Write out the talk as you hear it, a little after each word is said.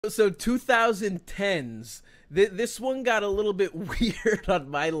So 2010s. This one got a little bit weird on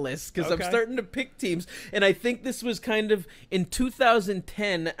my list because I'm Okay. starting to pick teams, and I think this was kind of in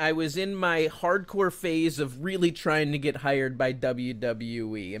 2010. I was in my hardcore phase of really trying to get hired by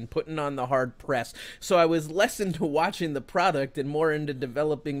WWE and putting on the hard press. So I was less into watching the product and more into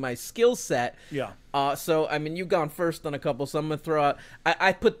developing my skill set. Yeah. So, I mean, you've gone first on a couple, so I'm going to throw out...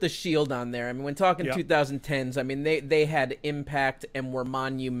 I put the Shield on there. I mean, when talking Yep. 2010s, I mean, they had impact and were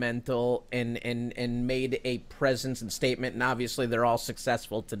monumental and made a presence and statement, and obviously they're all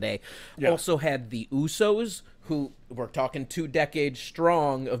successful today. Yeah. Also had the Usos, who we're talking 2 decades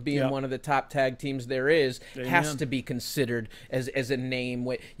strong of being Yep. one of the top tag teams there is, has Amen. to be considered as a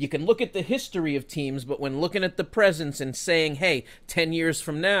name. You can look at the history of teams, but when looking at the presence and saying, hey, 10 years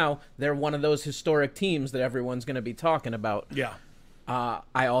from now, they're one of those historic teams that everyone's going to be talking about. Yeah.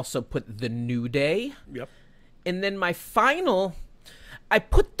 I also put the New Day. Yep. And then my final, I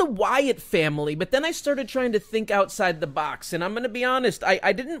put the Wyatt family, but then I started trying to think outside the box. And I'm going to be honest,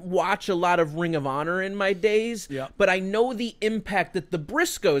 I didn't watch a lot of Ring of Honor in my days, Yeah. but I know the impact that the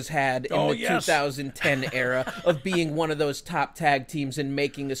Briscoes had in the yes. 2010 era of being one of those top tag teams and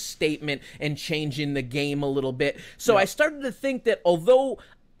making a statement and changing the game a little bit. So I started to think that although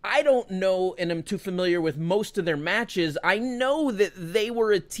I don't know and am too familiar with most of their matches, I know that they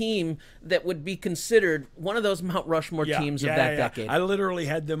were a team that would be considered one of those Mount Rushmore teams of that decade. I literally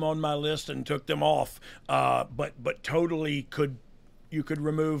had them on my list and took them off, but totally you could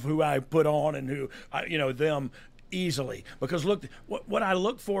remove who I put on and who them easily, because look, what I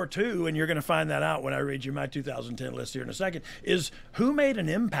look for too, and you're going to find that out when I read you my 2010 list here in a second, is who made an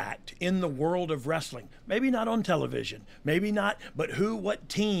impact in the world of wrestling. Maybe not on television, maybe not, but what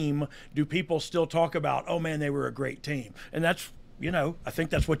team do people still talk about? Oh man, they were a great team. And that's, I think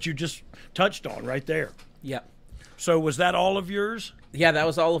that's what you just touched on right there. Yep. So was that all of yours? Yeah, that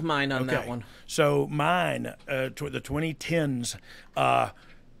was all of mine on that one. So mine, the 2010s,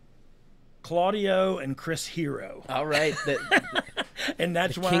 Claudio and Chris Hero. All right. And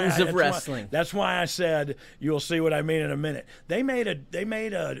that's the why Kings of Wrestling. That's why I said you'll see what I mean in a minute. They made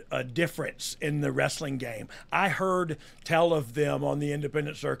a difference in the wrestling game. I heard tell of them on the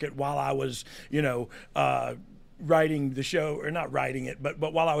independent circuit while I was, writing the show, or not writing it, but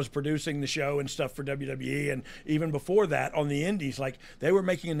while I was producing the show and stuff for WWE, and even before that on the indies, like they were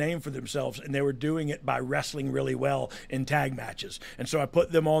making a name for themselves and they were doing it by wrestling really well in tag matches. And so I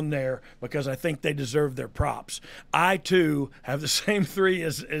put them on there because I think they deserve their props. I too have the same 3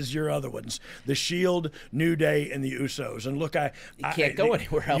 as your other ones: the Shield, New Day, and the Usos. And look, you can't go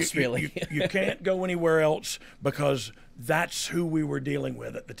anywhere else, really. You can't go anywhere else because that's who we were dealing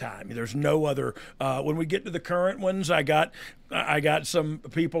with at the time. There's no other. When we get to the current ones, I got some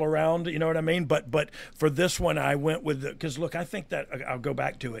people around. You know what I mean? But for this one, I went with because look, I think that I'll go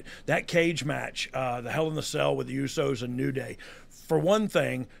back to it. That cage match, the Hell in the Cell with the Usos and New Day. For one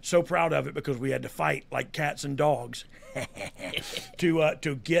thing, so proud of it because we had to fight like cats and dogs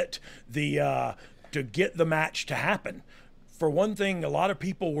to get the match to happen. For one thing, a lot of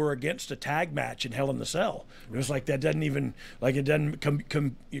people were against a tag match in Hell in the Cell. It was like that doesn't even, like it doesn't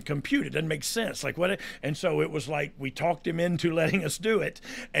compute. It doesn't make sense. Like what? And so it was like we talked him into letting us do it,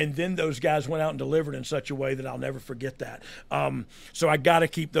 and then those guys went out and delivered in such a way that I'll never forget that. So I got to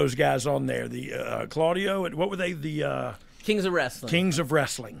keep those guys on there. The Claudio, what were they? The Kings of Wrestling. Kings of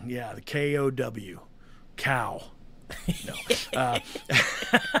Wrestling. Yeah, the KOW, cow. No,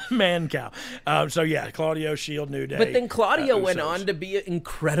 man cow. So yeah, Claudio, Shield, New Day. But then Claudio went Usos. on to be an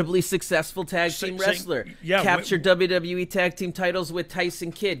incredibly successful tag team wrestler. Yeah, captured WWE tag team titles with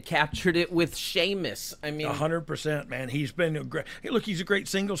Tyson Kidd. Captured it with Sheamus. I mean, 100%, man. He's been a great. Hey, look, he's a great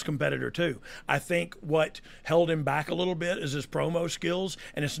singles competitor too. I think what held him back a little bit is his promo skills,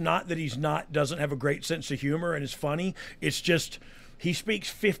 and it's not that doesn't have a great sense of humor and is funny. It's just he speaks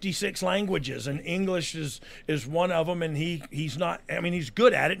 56 languages, and English is one of them, and he's not, I mean, he's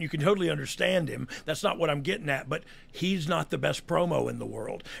good at it, and you can totally understand him. That's not what I'm getting at, but he's not the best promo in the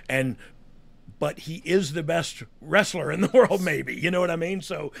world. But he is the best wrestler in the world, maybe. You know what I mean?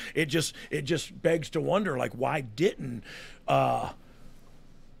 So it just begs to wonder, like, why didn't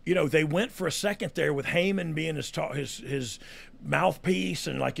they went for a second there with Heyman being his mouthpiece,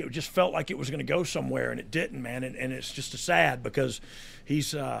 and like it just felt like it was going to go somewhere, and it didn't, man. And it's just sad because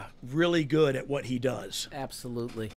he's really good at what he does. absolutely.